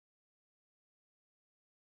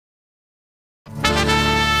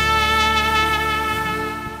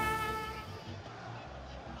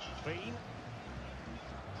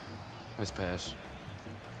Nice pass.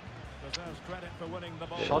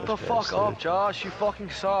 Shut the fuck up, Josh. You fucking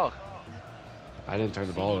suck. I didn't turn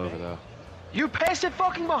the ball over though. You passed it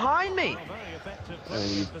fucking behind me.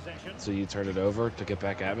 So you turned it over to get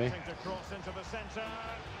back at me?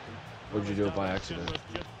 Or did you do it by accident?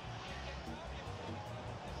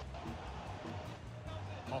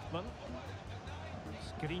 Hoffman.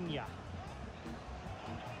 Skriniar.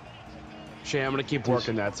 Shane, I'm gonna keep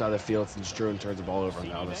working that side of the field since Derouin turns the ball over on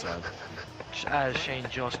the other side. As Shane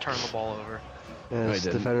just turned the ball over. Yeah, No, this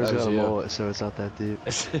defender's got a you. mullet, so it's not that deep.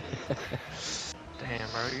 Damn,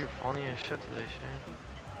 bro, you're funny as shit today, Shane.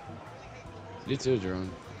 You too, Derouin.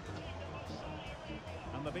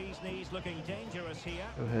 And the bee's knees looking dangerous here.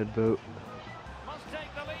 Go ahead, boat. Must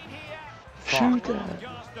take the lead here. Shoot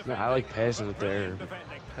that. No, I like passing it there.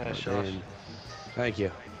 Pass, Josh. Man. Thank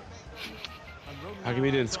you. How come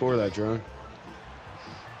you didn't score that, Derouin?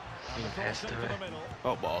 You passed to me.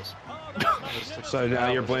 Oh, balls. So now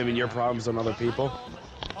you're blaming your problems on other people?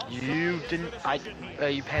 You didn't.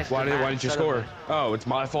 You passed. Why didn't you score? Oh, it's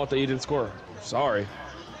my fault that you didn't score. Sorry.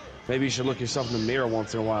 Maybe you should look yourself in the mirror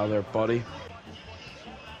once in a while there, buddy.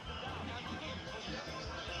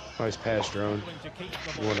 Nice pass, Derouin.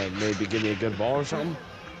 You want to maybe give me a good ball or something?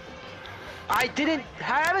 I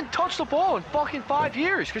haven't touched the ball in fucking 5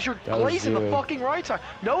 years because you're glazing the fucking right side.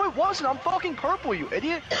 No, it wasn't. I'm fucking purple, you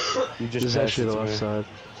idiot. You This is passed actually it the to left me. side.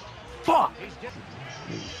 Fuck.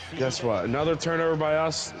 Guess what? Another turnover by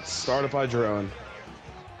us, started by Derouin.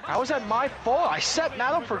 How is that my fault? I set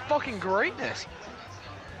Matt up for fucking greatness.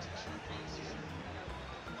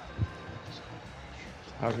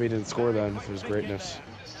 How come he didn't score then if it was greatness?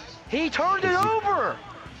 He turned it over.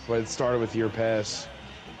 But it started with your pass.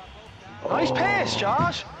 Nice pass,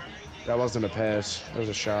 Josh. That wasn't a pass. That was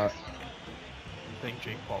a shot. I think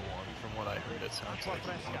Jake Paul won. From what I heard, it sounds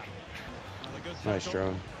like. Nice,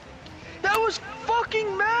 Derouin. That was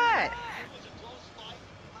fucking Matt.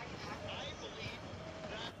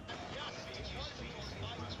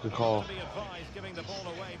 Good call.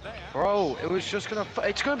 Bro, it was just gonna.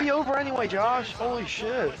 It's gonna be over anyway, Josh. Holy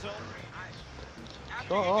shit.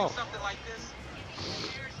 Shut up. Fucking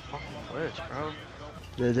glitch, bro.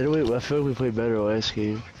 Yeah, didn't we? I feel like we played better last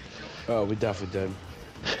game. Oh, we definitely did.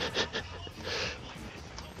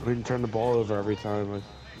 We didn't turn the ball over every time like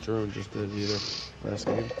Derouin just did either last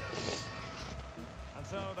game.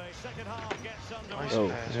 Nice Oh,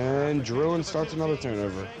 pass. and Derouin starts another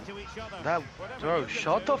turnover. That, bro,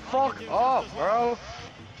 shut the fuck up, bro.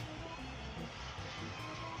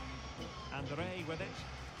 Andre with it.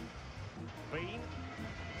 Green.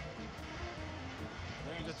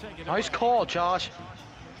 Nice call, Josh.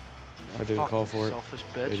 I didn't call for it. Selfish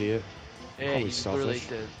bitch. Idiot. Yeah, Call me you selfish. really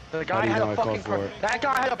did. The How guy do you had know a I called fucking. for it? That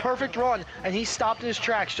guy had a perfect run, and he stopped in his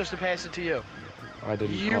tracks just to pass it to you. I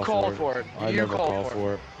didn't You call called for it. I You never called called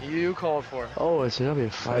for it. You called for it. Oh, it's gonna be a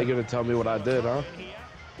How you fight. gonna tell me what I did, huh?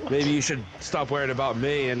 Maybe you should stop worrying about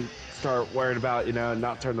me and start worrying about, you know,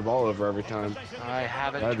 not turn the ball over every time. I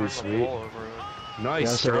haven't That'd be turned sweet. the ball over. Nice, Yeah,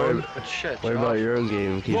 so Derouin. But shit, What Josh. about your own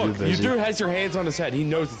game? Keep you Look, your busy. dude has your hands on his head. He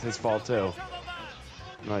knows it's his fault too.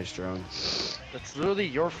 Nice, Derouin. That's literally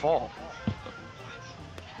your fault.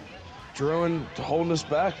 Derouin holding us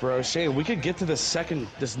back, bro. Shane, we could get to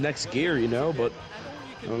this next gear, you know, but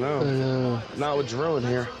I don't know. Not with Derouin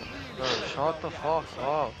here. Bro, shut the fuck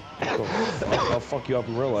up. Cool. I'll fuck you up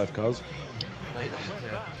in real life, cuz.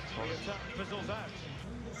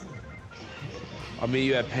 I'll meet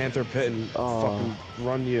you at Panther Pit and fucking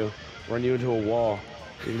run you into a wall.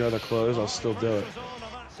 Even though they're closed, I'll still do it.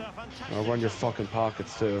 I'll run your fucking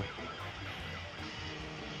pockets too.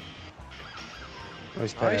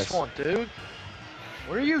 Nice pass. Nice one, dude.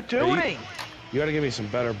 What are you doing? You gotta give me some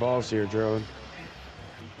better balls here, Derouin.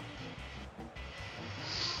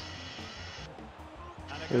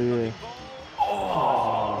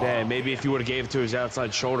 Oh, yeah. Yeah, maybe if you would have gave it to his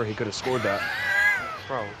outside shoulder, he could have scored that.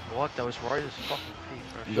 Bro, what? That was right at his fucking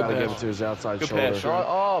feet, bro. You gotta give it to his outside Good shoulder. pass, Shut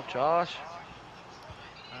up, Josh.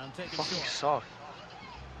 Fucking suck.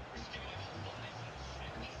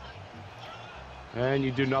 And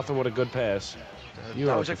you do nothing with a good pass. You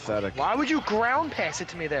That are was pathetic. Why would you ground pass it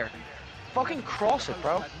to me there? Fucking cross it,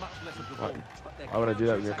 bro. Why would I do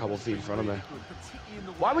that when you're a couple feet in front of me?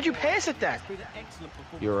 Why would you pass it then?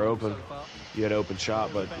 You were open. You had an open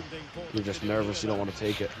shot, but you're just nervous. You don't want to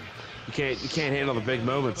take it. You can't handle the big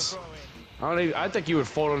moments. I think you would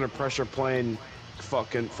fold under pressure playing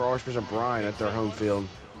fucking for Archbishop Bryan at their home field.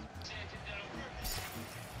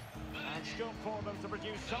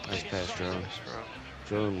 Nice pass, Derouin.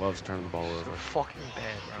 Derouin loves turning the ball over. You're fucking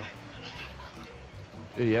bad, bro.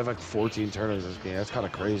 Dude, you have like 14 turnovers this game. That's kind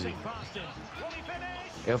of crazy.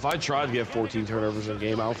 If I tried to get 14 turnovers in a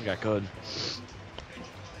game, I don't think I could.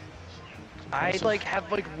 I like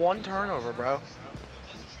have like 1 turnover, bro.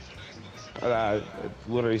 It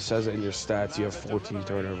literally says it in your stats. You have 14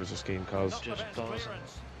 turnovers this game, cuz. Just doesn't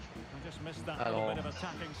at all.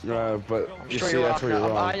 But I'm you sure see, you're that's where rocking. you're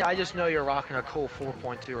wrong. I just know you're rocking a cool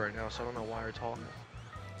 4.2 right now, so I don't know why you're talking.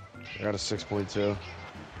 I got a 6.2. There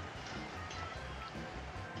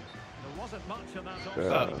wasn't much of that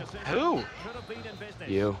offside decision. Who? Could have been in business.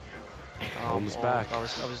 You. Holmes back. I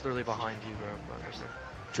was literally behind you, bro.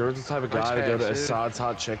 Jordan's the type of Nice guy to go to pass, dude. Assad's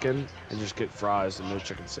Hot Chicken and just get fries and no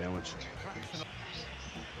chicken sandwich.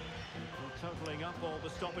 Totaling up all the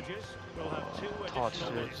stoppages. We'll have 2 touch, additional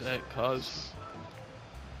dude. minutes. That cuz.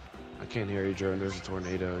 I can't hear you, Jordan. There's a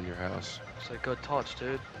tornado in your house. It's a good touch,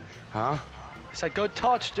 dude. Huh? It's a good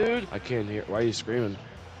touch, dude. I can't hear. Why are you screaming?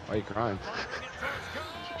 Why are you crying?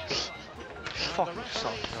 Fuck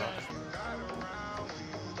yourself,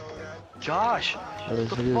 Josh. What This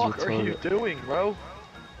the video's fuck are you retarded. doing, bro?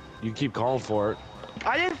 You keep calling for it.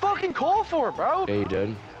 I didn't fucking call for it, bro. Yeah, you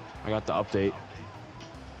did. I got the update.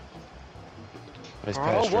 Nice Bro,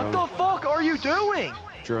 pass, what the Jerome. fuck are you doing?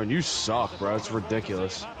 Jerome, you suck, bro. It's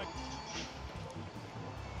ridiculous.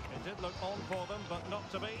 It did look on for them, but not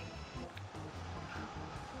to be.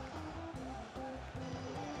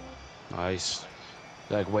 Nice.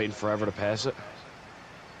 Like waiting forever to pass it.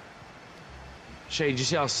 Shane, did you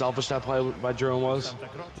see how selfish that play by Jerome was?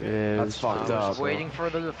 Yeah, That's it's fucked I up. was waiting for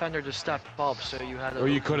the defender to step up, so you had to. Or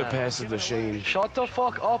you open could have that. passed it to Shane. Shut the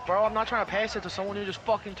fuck up, bro. I'm not trying to pass it to someone who just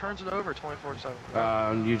fucking turns it over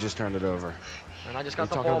 24/7. You just turned it over. And I just you got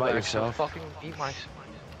the talking ball about back, yourself? so fucking eat my.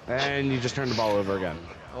 And you just turned the ball over again.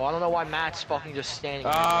 Well, I don't know why Matt's fucking just standing.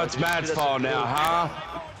 there, Oh, bro. it's Dude, Matt's dude, fault that's- now,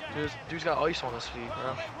 huh? Dude's got ice on his feet,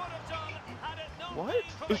 bro. What?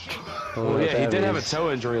 Well, yeah, he did have a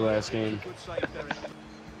toe injury last game.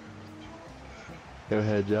 Go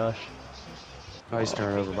ahead, Josh. Nice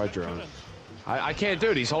turnover by Jerome. I can't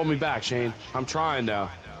do it. He's holding me back, Shane. I'm trying now.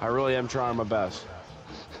 I really am trying my best.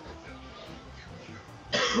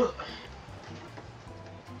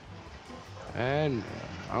 And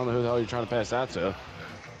I don't know who the hell you're trying to pass that to.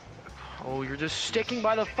 Oh, you're just sticking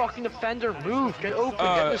by the fucking defender. Move, get open,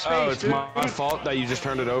 get in the space, Oh, it's dude. my fault that you just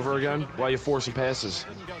turned it over again? Why are you forcing passes?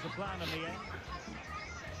 Didn't go to plan in the end.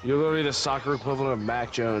 You're literally the soccer equivalent of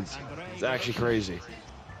Mac Jones. It's actually crazy.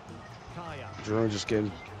 Kaya. Jerome just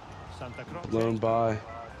getting Santa Croce. blown by.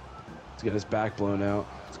 He's getting his back blown out.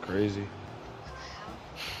 It's crazy.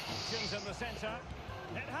 Options in the centre.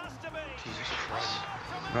 It has to be. Jesus Christ.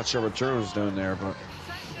 Not sure what Jerome's doing there, but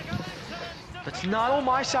That's not on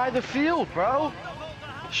my side of the field, bro.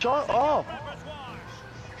 Shut up.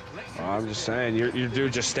 I'm just saying, your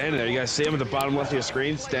dude just standing there. You guys see him at the bottom left of your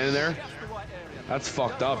screen, standing there? That's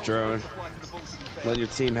fucked up, Jerome. Letting your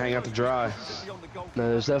team hang out to dry. No,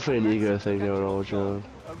 there's definitely an ego thing going on with John.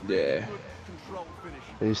 Yeah.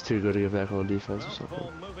 He's too good to get back on defense or something.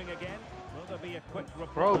 Ball moving again. Will there be a quick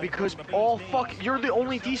reply Bro, because from the all team? fuck, you're the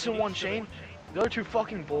only decent one, Shane. The other two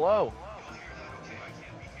fucking blow.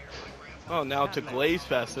 Oh, now it's a glaze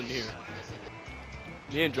fest in here.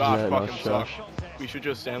 Me and Josh Yeah, fucking nice, suck. Josh. We should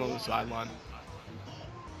just stand on the sideline.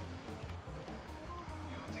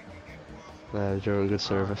 Joe, good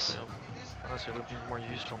service. Honestly, would be more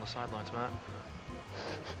used on the sidelines, Matt.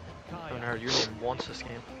 I haven't Kaya. heard your name once this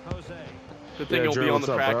game. Jose. Good thing Yeah, you'll Drew, be on what's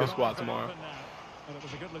the up, practice bro? squad tomorrow. Well, it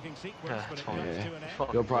was a good looking sequence, Yeah, but it's it fine. comes Yeah. to an end.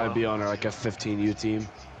 Fucking You'll probably blow. be on like a 15U team.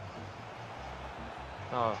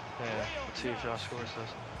 Oh, yeah. Let's see if Josh scores this.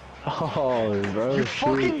 Oh, bro, You shoot.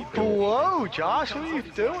 fucking blow, Josh. What are you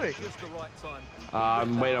doing?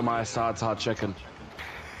 I'm waiting on my Assad's Hot Chicken.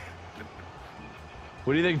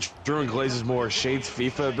 What do you think Drew glazes more, Shane's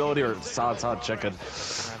FIFA ability or Assad's Hot Chicken? I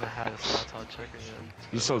haven't had a hot chicken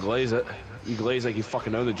yet. You still glaze it. You glaze like you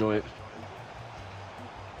fucking own the joint.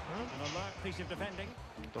 An alert piece of defending.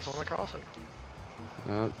 Just on the crossing.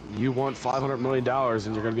 You want $500 million and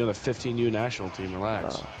you're going to be on the 15U national team.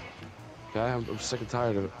 Relax. Okay, I'm sick and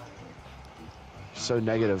tired of it. So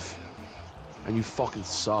negative. And you fucking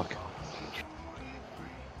suck.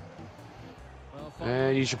 Well,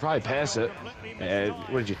 And you should probably pass it. And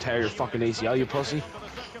what did you tear your fucking ACL, you pussy? for the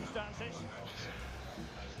circumstances.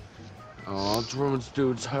 Oh, Drummond's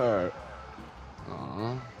dude's hurt.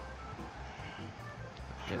 Aw.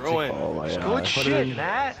 Ruin. Oh my Good god. put it shit, in.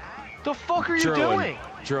 Matt. The fuck are you Druin, doing?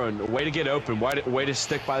 Druin, way to get open. Way to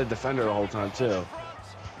stick by the defender the whole time, too.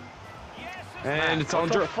 And it's what on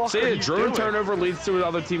the Druin. fuck See, are a you Druin doing? turnover leads to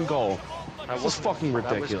another team goal. This is fucking That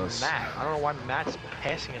ridiculous. was Matt. I don't know why Matt's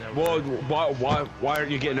passing it over. Well, why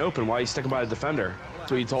aren't you getting open? Why are you sticking by the defender?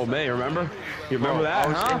 That's what you told me, remember? You remember I that,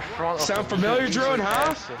 was in huh? front of Sound him. familiar, You could've Drone, easily huh?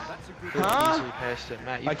 passed it. You could've Huh? easily passed it,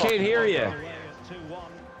 Matt. You I can't fucking hear are, you. bro. Away at 2-1.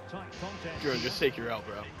 Tight contest. Jordan, just take your L,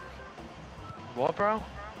 bro. What, bro?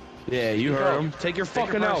 Yeah, you heard him. Take your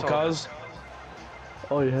Take your fucking L, purse cuz.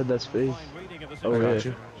 Oh, you had that space. Fine reading of the Oh, I yeah. got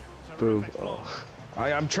you. Boom. Oh.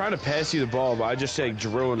 I'm trying to pass you the ball, but I just say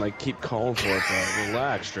Derouin, like, keep calling for it, bro.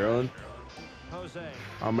 Relax, Derouin. Jose.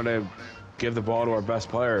 I'm gonna give the ball to our best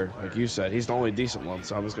player, like you said. He's the only decent one,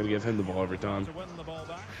 so I'm just gonna give him the ball every time. To win the ball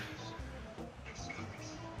back.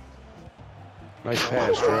 Nice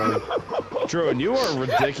pass, Derouin. Derouin, you are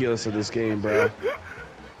ridiculous in this game, bro.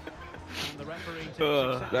 And the referee takes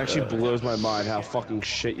It actually blows my mind how fucking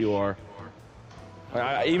shit you are.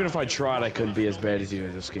 Even if I tried, I couldn't be as bad as you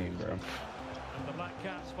in this game, bro. And the Black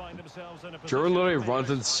Cats find themselves in a Derouin position literally to runs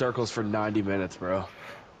in circles for 90 minutes, bro.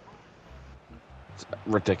 It's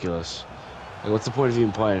ridiculous. Like, what's the point of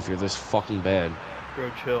even playing if you're this fucking bad?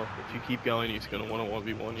 Bro, chill. If you keep going, he's gonna want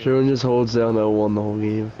to 1v1 you. Jordan just holds down 0-1 the whole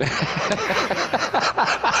game.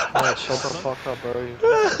 Matt, shut the fuck up, bro.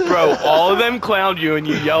 Bro, all of them clowned you and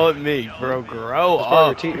you yell at me. Bro, grow Bro,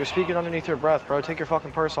 up. you're speaking underneath your breath, bro. Take your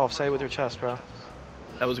fucking purse off. Say it with your chest, bro.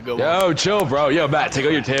 That was a good one. Yo, chill, bro. Yo, Matt, take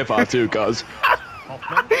out your tape off too, cuz.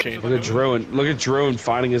 Change Look at Derouin. Look at Derouin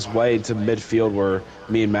finding his way to midfield where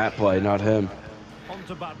me and Matt play, not him. on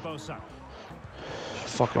to Barbosa.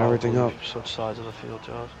 Fucking everything up. Switch sides of the field,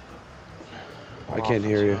 Josh. I can't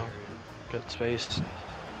hear you. Get space.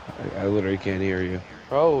 I literally can't hear you.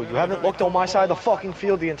 Bro, you haven't looked on my side of the fucking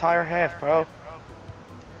field the entire half, bro.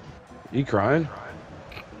 You crying?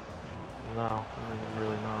 No, I mean,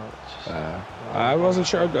 really not. It's just, I wasn't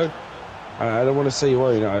sure. I don't want to say you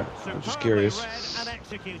were, you know. I'm just curious. Superbly read and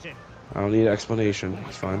executed. I don't need an explanation.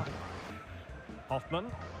 It's fine. Hoffman.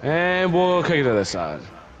 And we'll kick it to this side.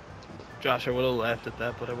 Josh, I would have laughed at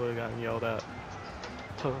that, but I would have gotten yelled at.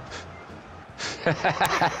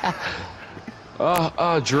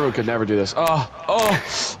 Drew could never do this.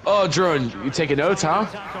 Drew, you taking notes, huh?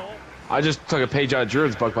 Tackle. I just took a page out of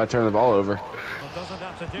Drew's book by turning the ball over. But doesn't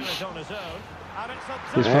have to do it on his own. And it's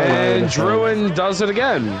a He's tough And fine. Druin does it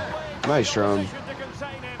again. Nice, Drone. position to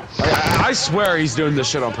contain him. I swear he's doing this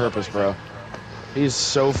shit on purpose, bro. He's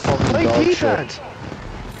so fucking Play dog shit. defense.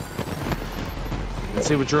 Let's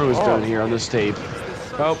see what Drew is doing here on this tape.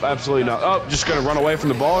 Oh, absolutely not. Oh, just gonna run away from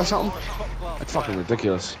the ball or something? That's fucking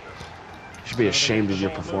ridiculous. You should be ashamed of your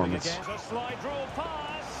performance. It's a slide rule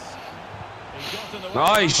pass. He got in the way.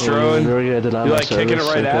 Nice, Oh, Druin. you're gonna deny You my like kicking it service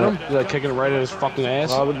right like at that? him? You like kicking it right at his fucking ass?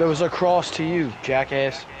 There was a cross to you,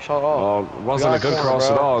 jackass. Shut up. Well, it wasn't a good corner, cross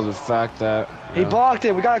bro. at all. The fact that He blocked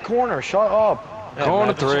it. We got a corner. Shut up. Yeah, Corner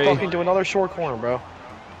Matt, just three. fucking do another short corner, bro.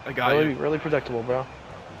 I got Really, you. really predictable, bro.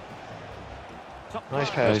 Nice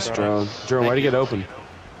pass, nice, bro. Drone. Drone, why'd you get open?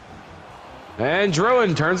 And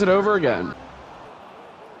Druin turns it over again.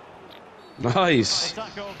 Nice.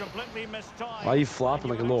 Tackle completely mistimed. Why are you flopping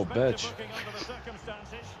like a little bitch? Looking under the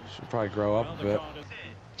circumstances. Should probably grow up a bit.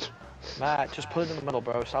 Matt, just put it in the middle,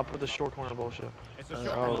 bro. Stop with the short corner bullshit. It's a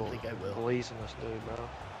shot. Oh, blazing this dude, bro.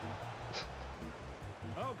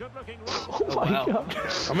 Oh, good looking. Oh my wow. god.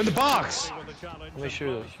 I'm in the box. Let me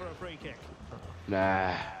shoot it. For a free kick.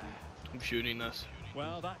 Nah. I'm shooting this.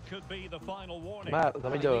 Well, that could be the final warning. Matt,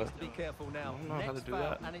 let me do it. Be careful now. I don't know how to Next do foul,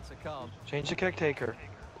 that. and it's a card. Change the kick taker.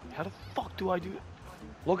 How the fuck do I do it?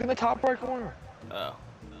 Look in the top right corner. Oh.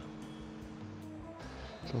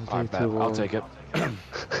 Don't I take bet. too I'll long. take it.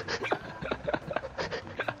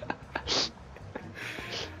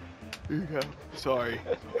 Here you go. Sorry.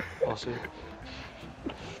 I'll see.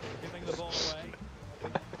 Giving the ball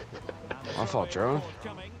away. My fault, Drone.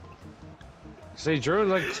 Coming. See, Drew,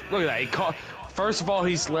 like, look at that. He first of all,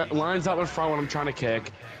 he lines up in front when I'm trying to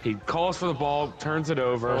kick. He calls for the ball, turns it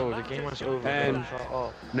over. Oh, the game was over. And- Shut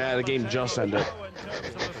up. Nah, the game just ended. In terms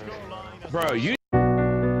of the scoreline. Bro, you